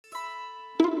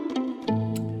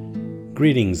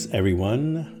Greetings,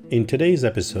 everyone. In today's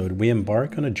episode, we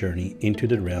embark on a journey into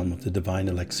the realm of the divine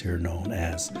elixir known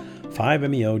as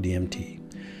 5-MeO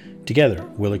DMT. Together,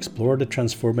 we'll explore the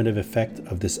transformative effect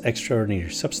of this extraordinary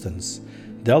substance,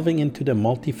 delving into the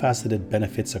multifaceted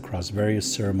benefits across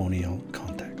various ceremonial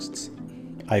contexts.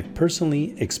 I've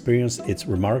personally experienced its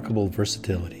remarkable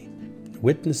versatility,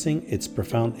 witnessing its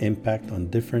profound impact on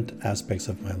different aspects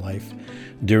of my life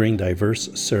during diverse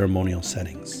ceremonial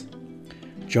settings.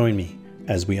 Join me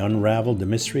as we unravel the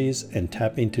mysteries and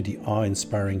tap into the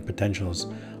awe-inspiring potentials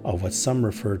of what some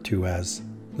refer to as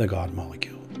the God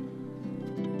molecule.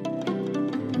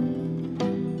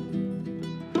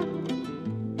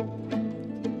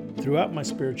 Throughout my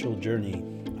spiritual journey,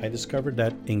 I discovered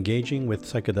that engaging with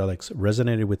psychedelics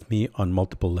resonated with me on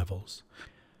multiple levels.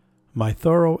 My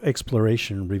thorough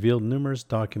exploration revealed numerous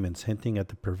documents hinting at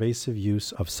the pervasive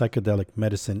use of psychedelic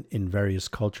medicine in various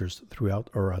cultures throughout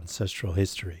our ancestral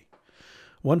history.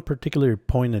 One particularly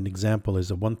poignant example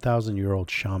is a 1,000-year-old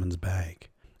shaman's bag,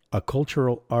 a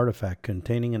cultural artifact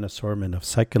containing an assortment of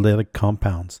psychedelic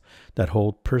compounds that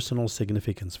hold personal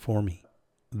significance for me.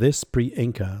 This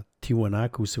pre-Inca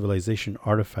Tiwanaku civilization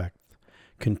artifact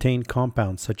contained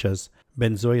compounds such as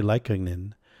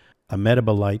benzoylicognin, a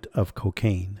metabolite of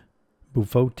cocaine,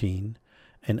 bufotein,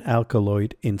 an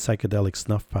alkaloid in psychedelic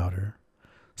snuff powder,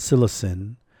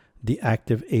 psilocin, the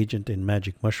active agent in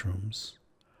magic mushrooms,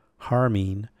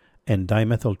 harmine, and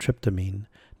dimethyltryptamine,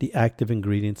 the active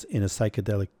ingredients in a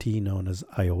psychedelic tea known as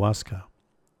ayahuasca.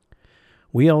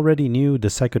 We already knew the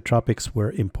psychotropics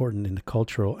were important in the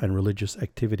cultural and religious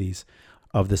activities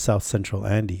of the South Central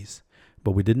Andes,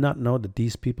 but we did not know that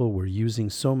these people were using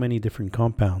so many different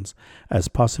compounds as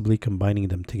possibly combining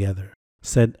them together,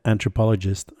 said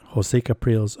anthropologist Jose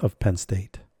Capriles of Penn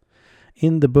State.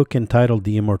 In the book entitled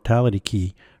The Immortality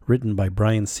Key, written by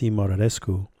Brian C.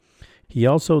 Morarescu, he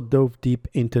also dove deep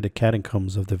into the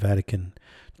catacombs of the Vatican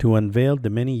to unveil the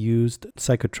many used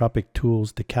psychotropic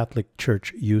tools the Catholic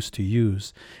Church used to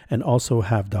use and also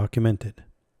have documented.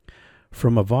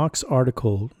 From a Vox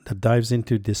article that dives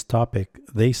into this topic,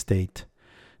 they state,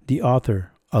 the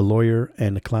author, a lawyer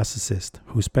and a classicist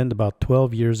who spent about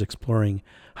 12 years exploring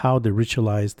how the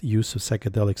ritualized use of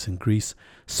psychedelics in Greece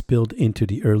spilled into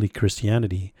the early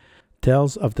Christianity,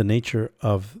 tells of the nature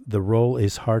of the role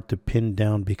is hard to pin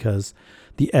down because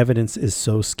the evidence is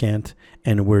so scant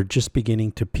and we're just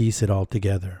beginning to piece it all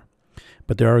together.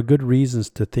 But there are good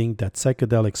reasons to think that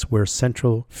psychedelics were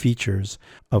central features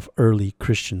of early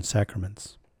Christian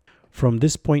sacraments. From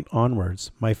this point onwards,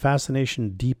 my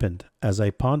fascination deepened as I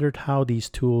pondered how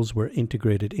these tools were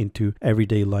integrated into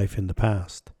everyday life in the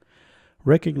past.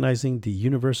 Recognizing the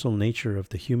universal nature of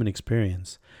the human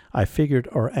experience, I figured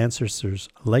our ancestors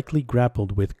likely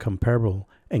grappled with comparable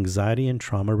anxiety and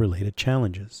trauma-related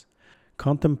challenges.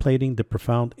 Contemplating the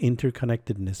profound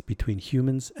interconnectedness between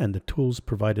humans and the tools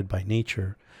provided by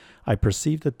nature, I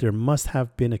perceived that there must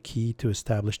have been a key to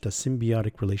establish a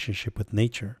symbiotic relationship with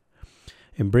nature.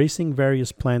 Embracing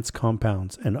various plants,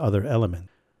 compounds, and other elements,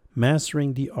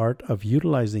 mastering the art of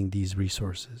utilizing these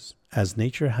resources, as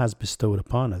nature has bestowed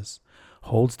upon us,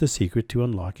 holds the secret to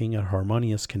unlocking a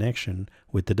harmonious connection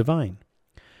with the divine.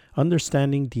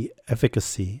 Understanding the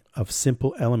efficacy of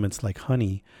simple elements like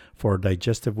honey for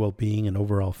digestive well-being and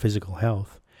overall physical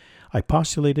health, I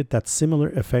postulated that similar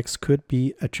effects could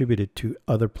be attributed to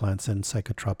other plants and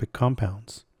psychotropic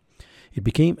compounds. It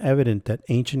became evident that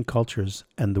ancient cultures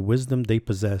and the wisdom they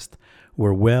possessed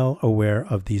were well aware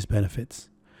of these benefits,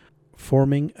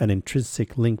 forming an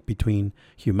intrinsic link between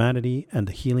humanity and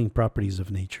the healing properties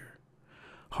of nature.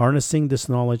 Harnessing this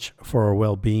knowledge for our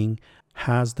well-being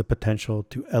has the potential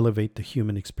to elevate the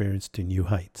human experience to new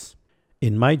heights.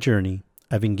 In my journey,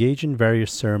 I've engaged in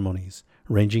various ceremonies,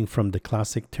 ranging from the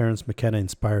classic Terence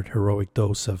McKenna-inspired heroic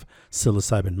dose of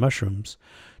psilocybin mushrooms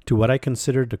to what I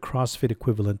consider the CrossFit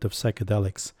equivalent of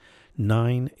psychedelics,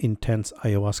 9 intense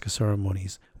ayahuasca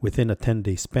ceremonies within a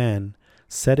 10-day span,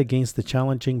 set against the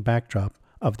challenging backdrop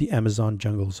of the Amazon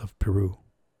jungles of Peru.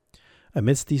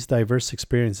 Amidst these diverse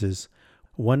experiences,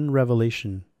 one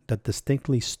revelation that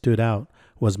distinctly stood out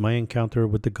was my encounter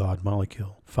with the God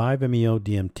molecule, 5-MeO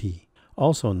DMT,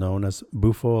 also known as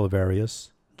Bufo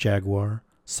alvarius, jaguar,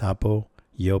 sapo,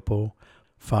 yopo,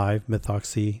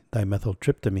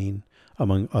 5-methoxydimethyltryptamine,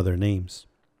 among other names.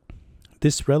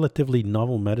 This relatively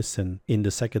novel medicine in the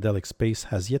psychedelic space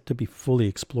has yet to be fully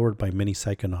explored by many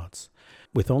psychonauts,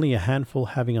 with only a handful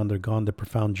having undergone the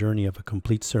profound journey of a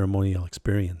complete ceremonial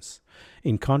experience.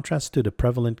 In contrast to the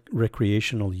prevalent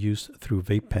recreational use through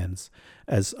vape pens,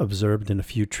 as observed in a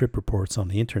few trip reports on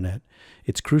the internet,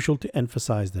 it's crucial to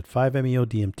emphasize that 5-MeO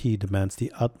DMT demands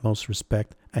the utmost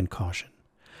respect and caution.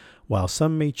 While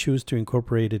some may choose to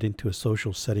incorporate it into a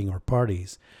social setting or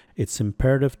parties, it's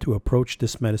imperative to approach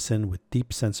this medicine with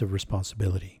deep sense of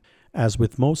responsibility. As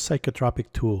with most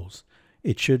psychotropic tools,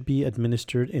 it should be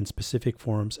administered in specific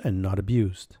forms and not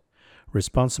abused.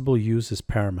 Responsible use is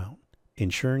paramount,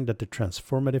 ensuring that the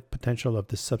transformative potential of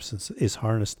this substance is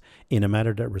harnessed in a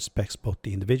manner that respects both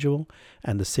the individual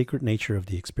and the sacred nature of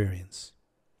the experience.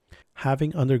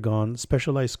 Having undergone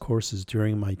specialized courses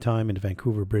during my time in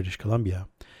Vancouver, British Columbia,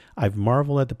 I've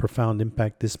marveled at the profound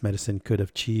impact this medicine could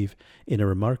achieve in a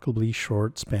remarkably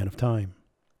short span of time.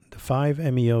 The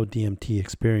 5-MeO DMT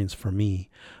experience for me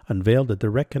unveiled a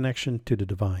direct connection to the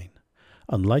divine.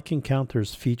 Unlike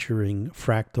encounters featuring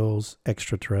fractals,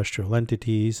 extraterrestrial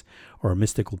entities, or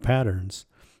mystical patterns,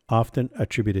 often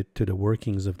attributed to the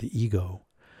workings of the ego,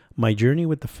 my journey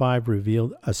with the 5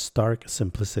 revealed a stark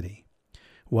simplicity.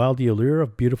 While the allure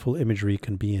of beautiful imagery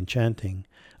can be enchanting,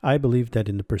 I believe that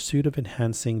in the pursuit of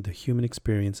enhancing the human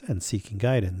experience and seeking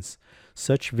guidance,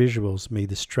 such visuals may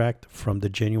distract from the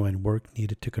genuine work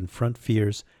needed to confront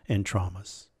fears and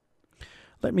traumas.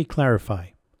 Let me clarify.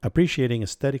 Appreciating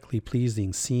aesthetically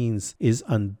pleasing scenes is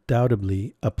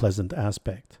undoubtedly a pleasant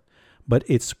aspect, but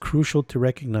it's crucial to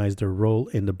recognize their role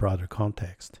in the broader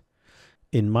context.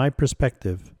 In my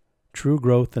perspective, true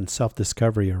growth and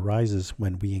self-discovery arises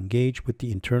when we engage with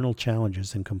the internal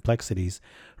challenges and complexities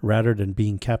rather than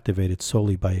being captivated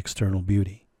solely by external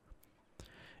beauty.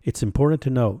 It's important to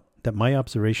note that my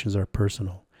observations are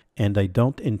personal, and I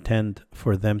don't intend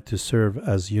for them to serve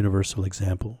as universal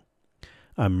example.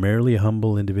 I'm merely a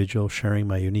humble individual sharing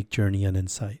my unique journey and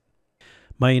insight.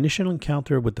 My initial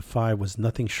encounter with the 5 was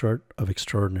nothing short of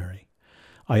extraordinary.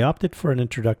 I opted for an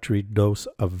introductory dose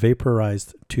of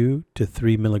vaporized 2 to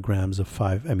 3 milligrams of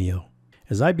 5-MeO.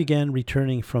 As I began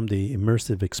returning from the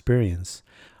immersive experience,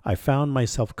 I found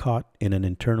myself caught in an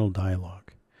internal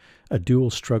dialogue, a dual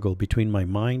struggle between my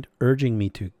mind urging me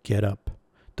to get up,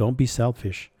 don't be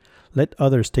selfish, let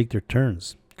others take their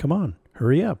turns, come on,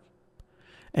 hurry up,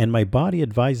 and my body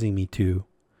advising me to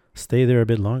stay there a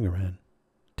bit longer, man.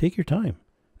 Take your time.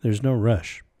 There's no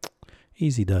rush.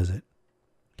 Easy does it.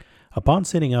 Upon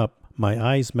sitting up, my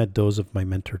eyes met those of my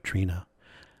mentor, Trina.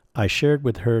 I shared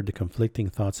with her the conflicting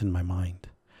thoughts in my mind,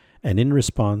 and in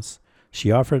response,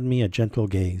 she offered me a gentle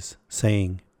gaze,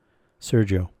 saying,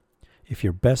 Sergio, if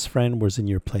your best friend was in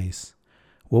your place,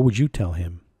 what would you tell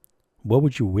him? What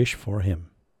would you wish for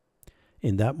him?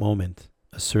 In that moment,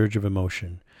 a surge of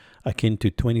emotion, akin to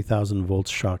 20,000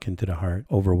 volts shock into the heart,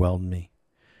 overwhelmed me.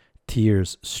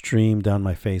 Tears streamed down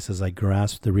my face as I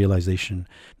grasped the realization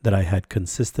that I had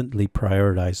consistently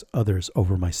prioritized others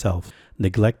over myself,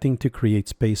 neglecting to create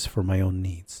space for my own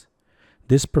needs.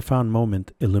 This profound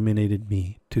moment illuminated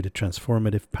me to the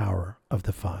transformative power of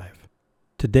the 5.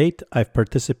 To date, I've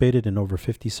participated in over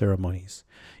 50 ceremonies,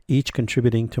 each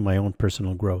contributing to my own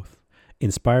personal growth.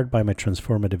 Inspired by my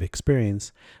transformative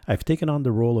experience, I've taken on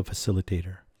the role of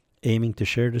facilitator, aiming to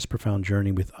share this profound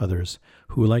journey with others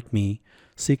who, like me,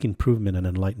 seek improvement and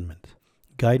enlightenment.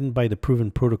 Guided by the proven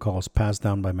protocols passed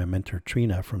down by my mentor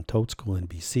Trina from Toad School in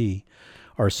BC,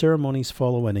 our ceremonies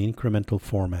follow an incremental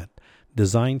format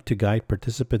designed to guide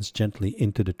participants gently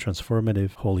into the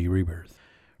transformative holy rebirth.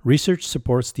 Research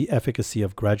supports the efficacy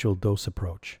of gradual dose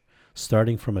approach,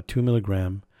 starting from a 2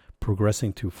 milligram,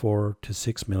 progressing to 4 to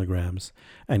 6 milligrams,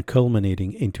 and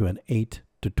culminating into an 8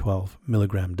 to 12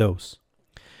 milligram dose.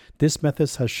 This method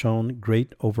has shown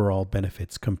great overall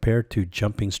benefits compared to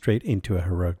jumping straight into a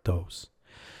heroic dose.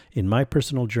 In my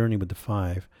personal journey with the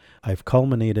 5, I've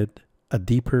culminated a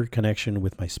deeper connection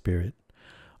with my spirit,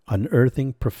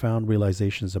 unearthing profound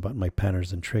realizations about my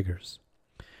patterns and triggers.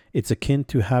 It's akin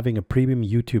to having a premium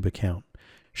YouTube account,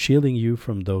 shielding you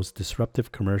from those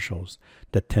disruptive commercials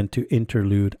that tend to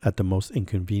interlude at the most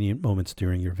inconvenient moments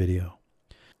during your video.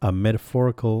 A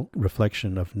metaphorical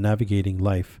reflection of navigating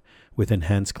life with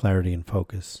enhanced clarity and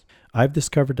focus. I've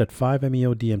discovered that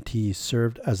 5-MeO DMT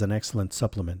served as an excellent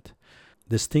supplement,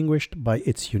 distinguished by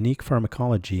its unique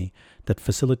pharmacology that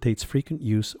facilitates frequent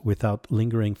use without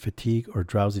lingering fatigue or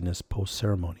drowsiness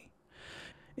post-ceremony.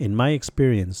 In my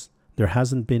experience, there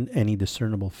hasn't been any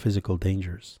discernible physical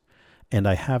dangers, and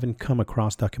I haven't come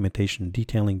across documentation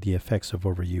detailing the effects of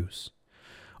overuse.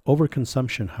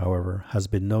 Overconsumption, however, has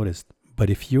been noticed, but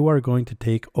if you are going to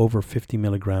take over 50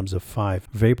 milligrams of 5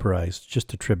 vaporized just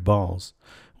to trip balls,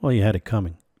 well, you had it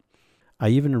coming. I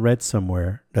even read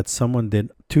somewhere that someone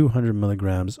did 200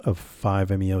 milligrams of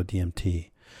 5-MeO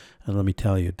DMT, and let me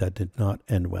tell you, that did not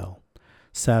end well.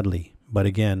 Sadly, but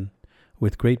again,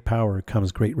 with great power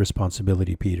comes great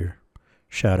responsibility, Peter.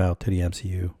 Shout out to the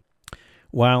MCU.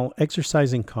 While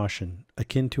exercising caution,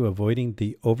 akin to avoiding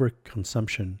the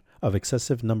overconsumption of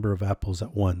excessive number of apples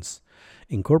at once,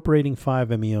 incorporating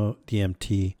 5-MeO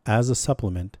DMT as a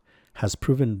supplement has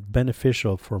proven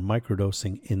beneficial for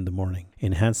microdosing in the morning,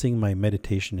 enhancing my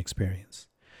meditation experience.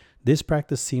 This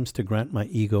practice seems to grant my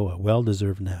ego a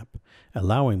well-deserved nap,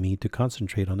 allowing me to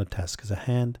concentrate on the task at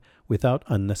hand without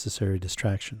unnecessary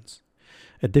distractions.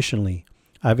 Additionally,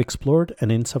 I've explored an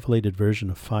insufflated version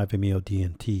of 5-MeO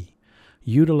DMT,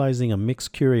 utilizing a mix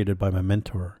curated by my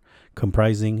mentor,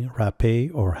 comprising rapé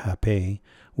or hapé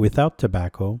without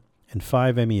tobacco and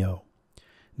 5-MeO.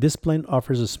 This blend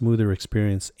offers a smoother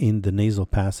experience in the nasal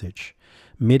passage,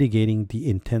 mitigating the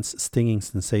intense stinging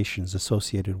sensations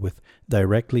associated with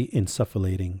directly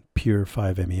insufflating pure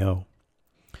 5-MeO.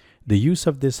 The use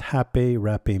of this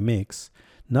hapé-rapé mix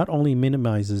not only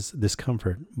minimizes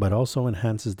discomfort, but also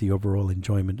enhances the overall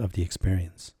enjoyment of the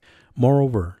experience.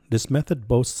 Moreover, this method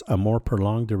boasts a more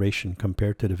prolonged duration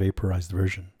compared to the vaporized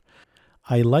version.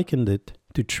 I likened it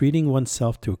to treating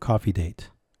oneself to a coffee date,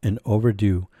 an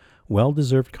overdue,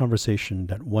 well-deserved conversation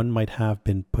that one might have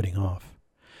been putting off.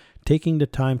 Taking the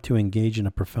time to engage in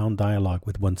a profound dialogue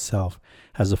with oneself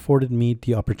has afforded me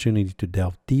the opportunity to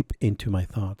delve deep into my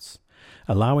thoughts,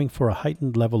 allowing for a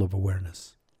heightened level of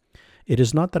awareness. It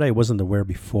is not that I wasn't aware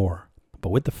before, but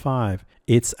with the 5,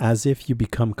 it's as if you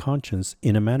become conscious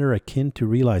in a manner akin to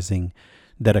realizing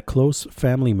that a close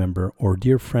family member or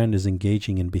dear friend is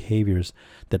engaging in behaviors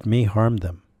that may harm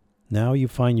them. Now you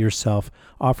find yourself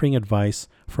offering advice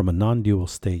from a non-dual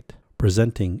state,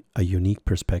 presenting a unique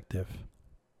perspective.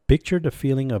 Picture the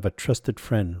feeling of a trusted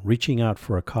friend reaching out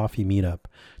for a coffee meetup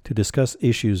to discuss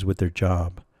issues with their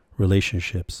job,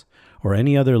 relationships, or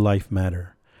any other life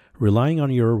matter, relying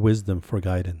on your wisdom for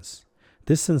guidance.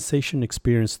 This sensation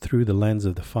experienced through the lens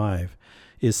of the 5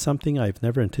 is something I've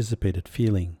never anticipated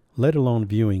feeling, let alone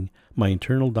viewing my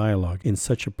internal dialogue in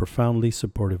such a profoundly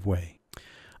supportive way.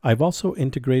 I've also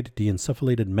integrated the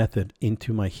insufflated method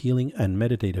into my healing and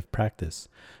meditative practice,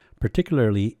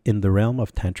 particularly in the realm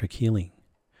of tantric healing.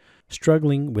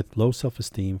 Struggling with low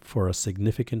self-esteem for a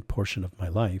significant portion of my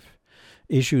life,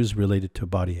 issues related to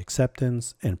body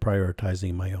acceptance and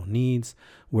prioritizing my own needs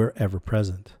were ever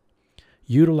present.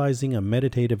 Utilizing a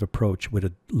meditative approach with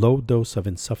a low dose of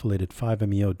insufflated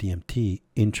 5-MeO DMT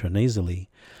intranasally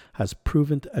has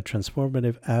proven a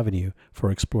transformative avenue for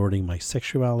exploring my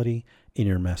sexuality,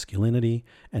 inner masculinity,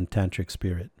 and tantric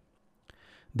spirit.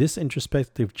 This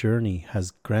introspective journey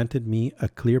has granted me a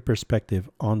clear perspective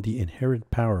on the inherent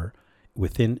power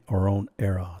within our own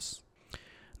eros.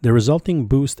 The resulting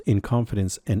boost in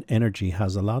confidence and energy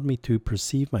has allowed me to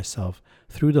perceive myself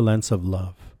through the lens of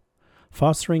love,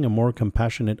 fostering a more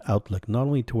compassionate outlook not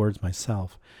only towards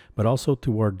myself, but also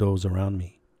toward those around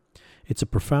me. It's a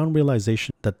profound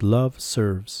realization that love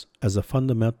serves as a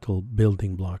fundamental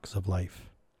building blocks of life.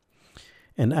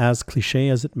 And as cliche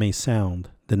as it may sound,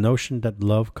 the notion that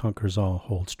love conquers all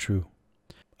holds true.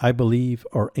 I believe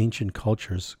our ancient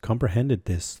cultures comprehended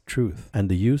this truth, and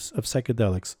the use of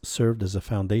psychedelics served as a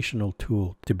foundational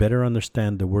tool to better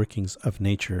understand the workings of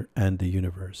nature and the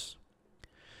universe.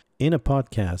 In a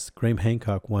podcast, Graham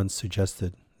Hancock once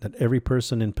suggested that every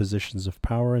person in positions of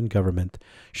power and government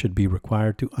should be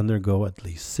required to undergo at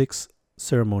least 6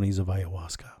 ceremonies of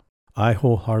ayahuasca. I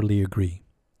wholeheartedly agree.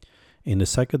 In the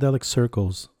psychedelic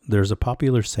circles, there's a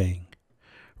popular saying,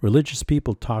 religious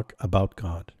people talk about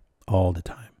God all the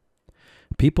time.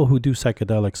 People who do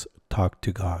psychedelics talk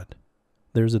to God.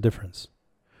 There's a difference.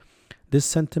 This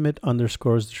sentiment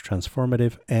underscores the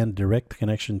transformative and direct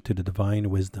connection to the divine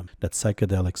wisdom that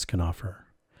psychedelics can offer,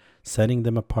 setting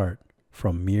them apart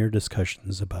from mere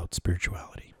discussions about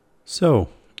spirituality. So,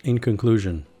 in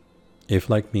conclusion, if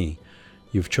like me,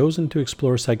 you've chosen to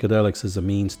explore psychedelics as a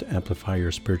means to amplify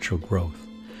your spiritual growth,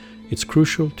 it's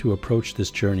crucial to approach this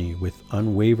journey with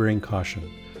unwavering caution,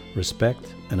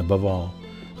 respect, and above all,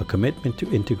 a commitment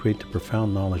to integrate the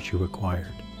profound knowledge you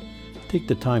acquired. Take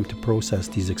the time to process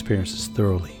these experiences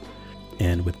thoroughly,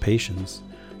 and with patience,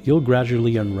 you'll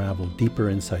gradually unravel deeper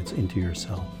insights into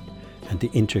yourself and the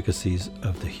intricacies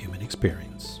of the human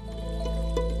experience.